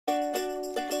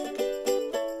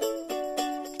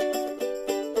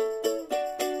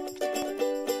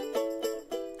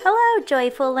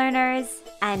joyful learners,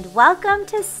 and welcome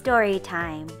to Story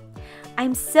Time.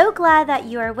 I'm so glad that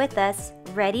you are with us,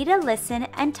 ready to listen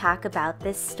and talk about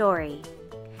this story.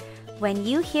 When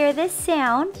you hear this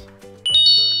sound,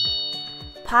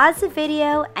 pause the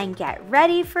video and get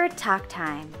ready for talk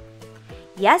time.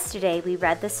 Yesterday we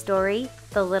read the story,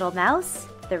 The Little Mouse,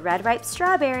 The Red Ripe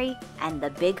Strawberry, and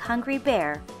The Big Hungry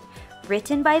Bear,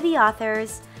 written by the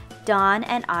authors Dawn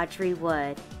and Audrey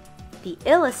Wood. The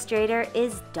illustrator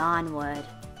is Dawn Wood.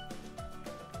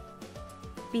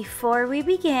 Before we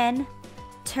begin,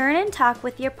 turn and talk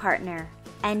with your partner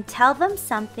and tell them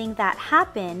something that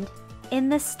happened in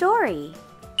the story.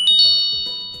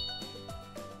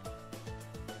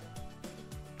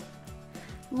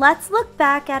 Let's look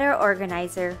back at our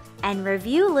organizer and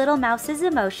review Little Mouse's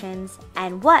emotions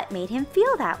and what made him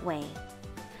feel that way.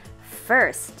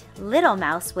 First, Little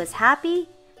Mouse was happy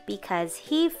because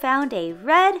he found a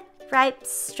red ripe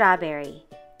strawberry.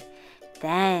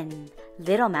 Then,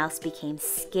 Little Mouse became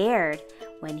scared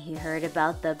when he heard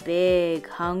about the big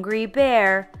hungry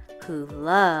bear who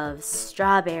loves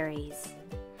strawberries.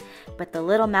 But the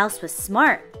little mouse was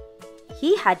smart.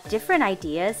 He had different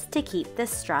ideas to keep the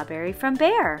strawberry from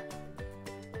Bear.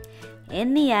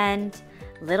 In the end,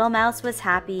 Little Mouse was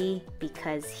happy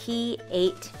because he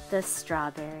ate the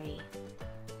strawberry.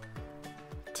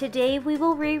 Today we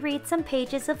will reread some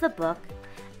pages of the book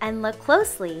and look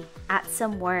closely at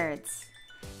some words.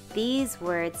 These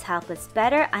words help us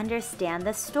better understand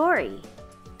the story.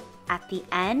 At the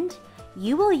end,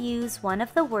 you will use one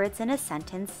of the words in a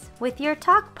sentence with your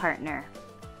talk partner.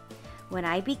 When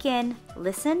I begin,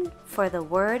 listen for the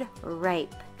word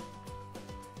ripe.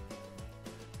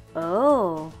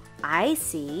 Oh, I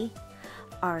see.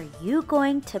 Are you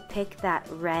going to pick that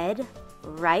red,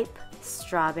 ripe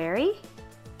strawberry?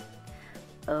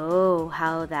 Oh,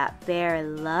 how that bear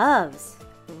loves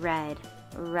red,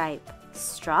 ripe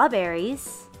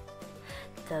strawberries.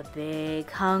 The big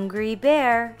hungry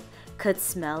bear could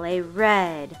smell a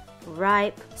red,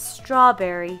 ripe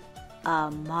strawberry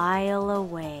a mile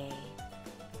away.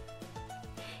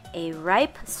 A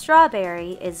ripe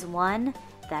strawberry is one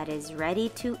that is ready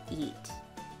to eat.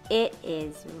 It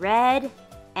is red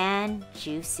and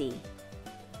juicy.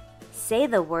 Say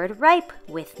the word ripe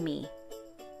with me.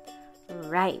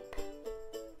 Ripe.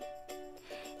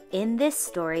 In this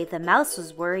story, the mouse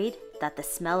was worried that the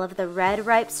smell of the red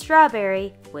ripe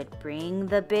strawberry would bring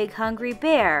the big hungry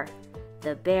bear.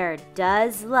 The bear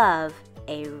does love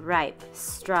a ripe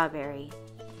strawberry.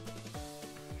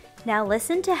 Now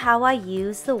listen to how I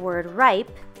use the word ripe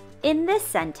in this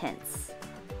sentence.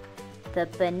 The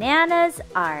bananas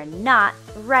are not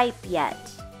ripe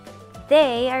yet.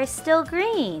 They are still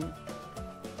green.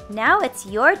 Now it's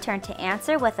your turn to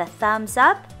answer with a thumbs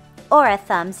up or a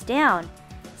thumbs down,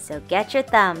 so get your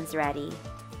thumbs ready.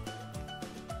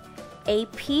 A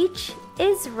peach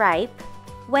is ripe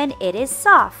when it is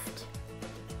soft.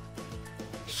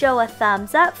 Show a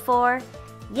thumbs up for,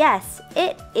 yes,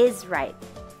 it is ripe.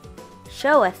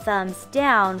 Show a thumbs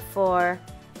down for,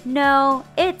 no,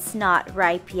 it's not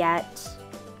ripe yet.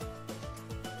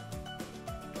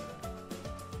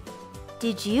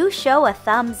 Did you show a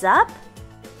thumbs up?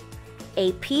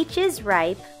 A peach is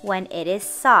ripe when it is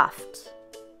soft.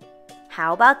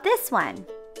 How about this one?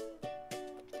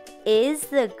 Is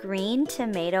the green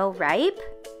tomato ripe?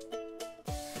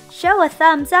 Show a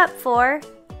thumbs up for,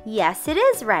 yes, it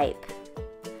is ripe.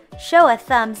 Show a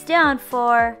thumbs down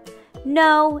for,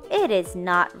 no, it is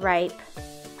not ripe.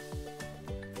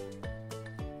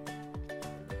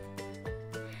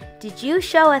 Did you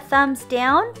show a thumbs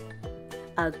down?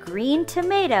 A green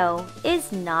tomato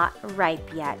is not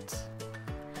ripe yet.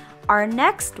 Our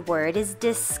next word is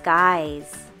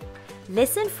disguise.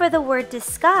 Listen for the word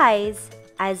disguise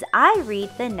as I read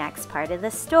the next part of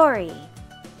the story.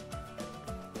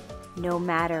 No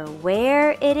matter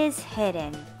where it is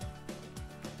hidden,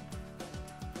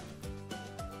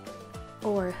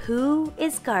 or who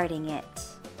is guarding it,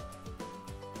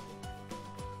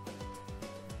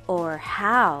 or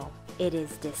how it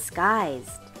is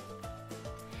disguised.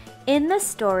 In the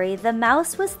story, the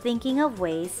mouse was thinking of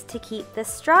ways to keep the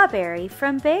strawberry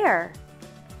from Bear.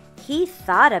 He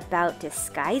thought about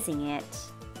disguising it.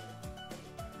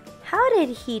 How did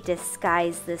he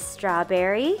disguise the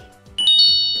strawberry?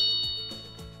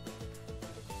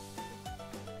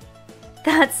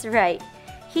 That's right.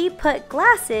 He put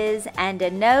glasses and a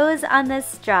nose on the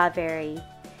strawberry.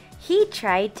 He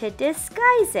tried to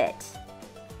disguise it.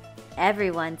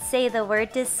 Everyone say the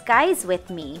word disguise with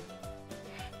me.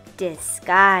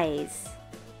 Disguise.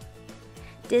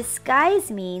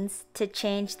 Disguise means to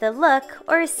change the look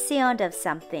or sound of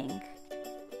something.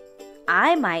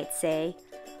 I might say,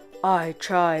 I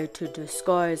try to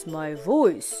disguise my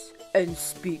voice and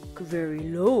speak very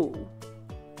low.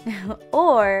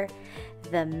 Or,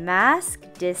 the mask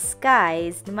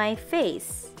disguised my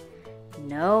face.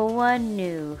 No one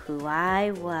knew who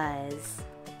I was.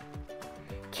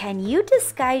 Can you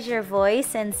disguise your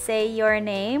voice and say your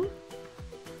name?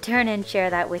 Turn and share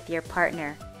that with your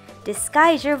partner.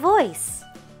 Disguise your voice.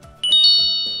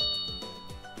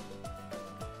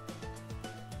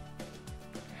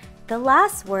 The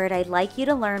last word I'd like you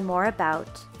to learn more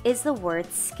about is the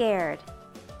word scared.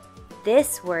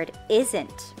 This word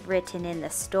isn't written in the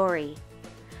story.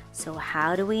 So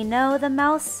how do we know the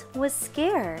mouse was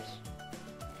scared?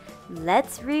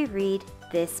 Let's reread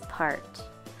this part.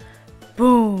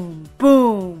 Boom,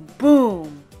 boom,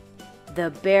 boom.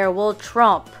 The bear will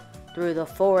tromp through the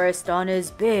forest on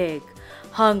his big,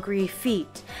 hungry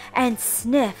feet and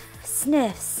sniff,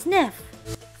 sniff, sniff,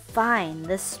 find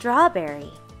the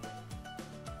strawberry.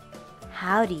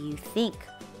 How do you think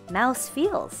mouse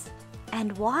feels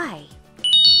and why?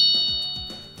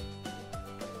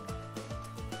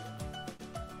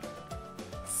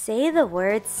 Say the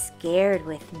word scared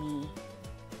with me.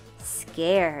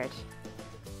 Scared.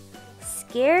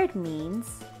 Scared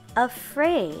means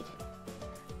afraid.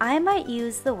 I might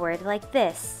use the word like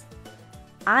this.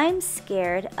 I'm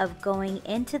scared of going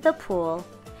into the pool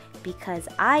because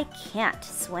I can't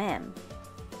swim.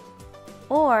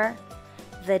 Or,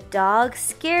 the dog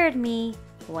scared me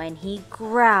when he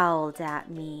growled at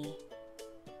me.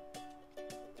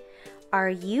 Are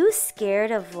you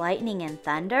scared of lightning and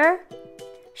thunder?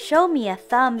 Show me a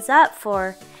thumbs up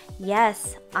for,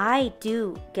 yes, I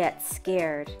do get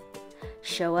scared.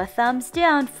 Show a thumbs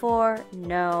down for,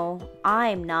 no,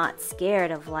 I'm not scared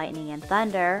of lightning and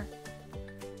thunder.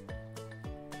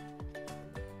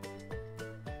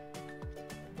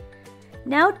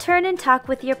 Now turn and talk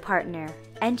with your partner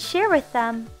and share with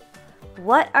them,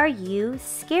 what are you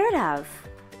scared of?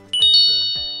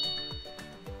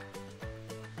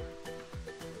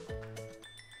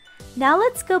 Now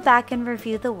let's go back and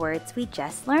review the words we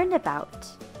just learned about.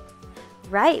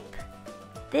 Ripe.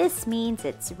 This means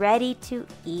it's ready to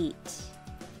eat.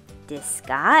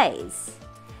 Disguise.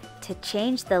 To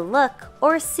change the look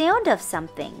or sound of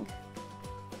something.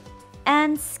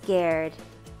 And scared.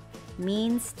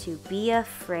 Means to be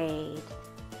afraid.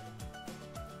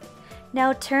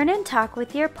 Now turn and talk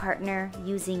with your partner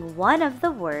using one of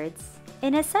the words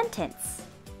in a sentence.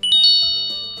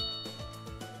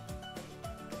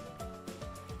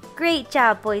 Great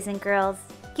job, boys and girls.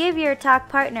 Give your talk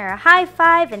partner a high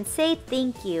five and say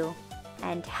thank you.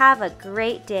 And have a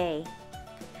great day.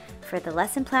 For the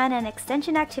lesson plan and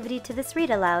extension activity to this read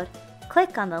aloud,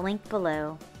 click on the link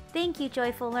below. Thank you,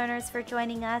 joyful learners, for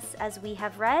joining us as we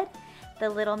have read The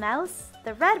Little Mouse,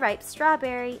 The Red Ripe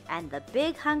Strawberry, and The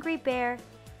Big Hungry Bear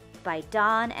by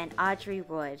Dawn and Audrey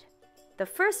Wood. The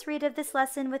first read of this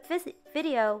lesson with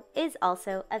video is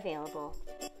also available.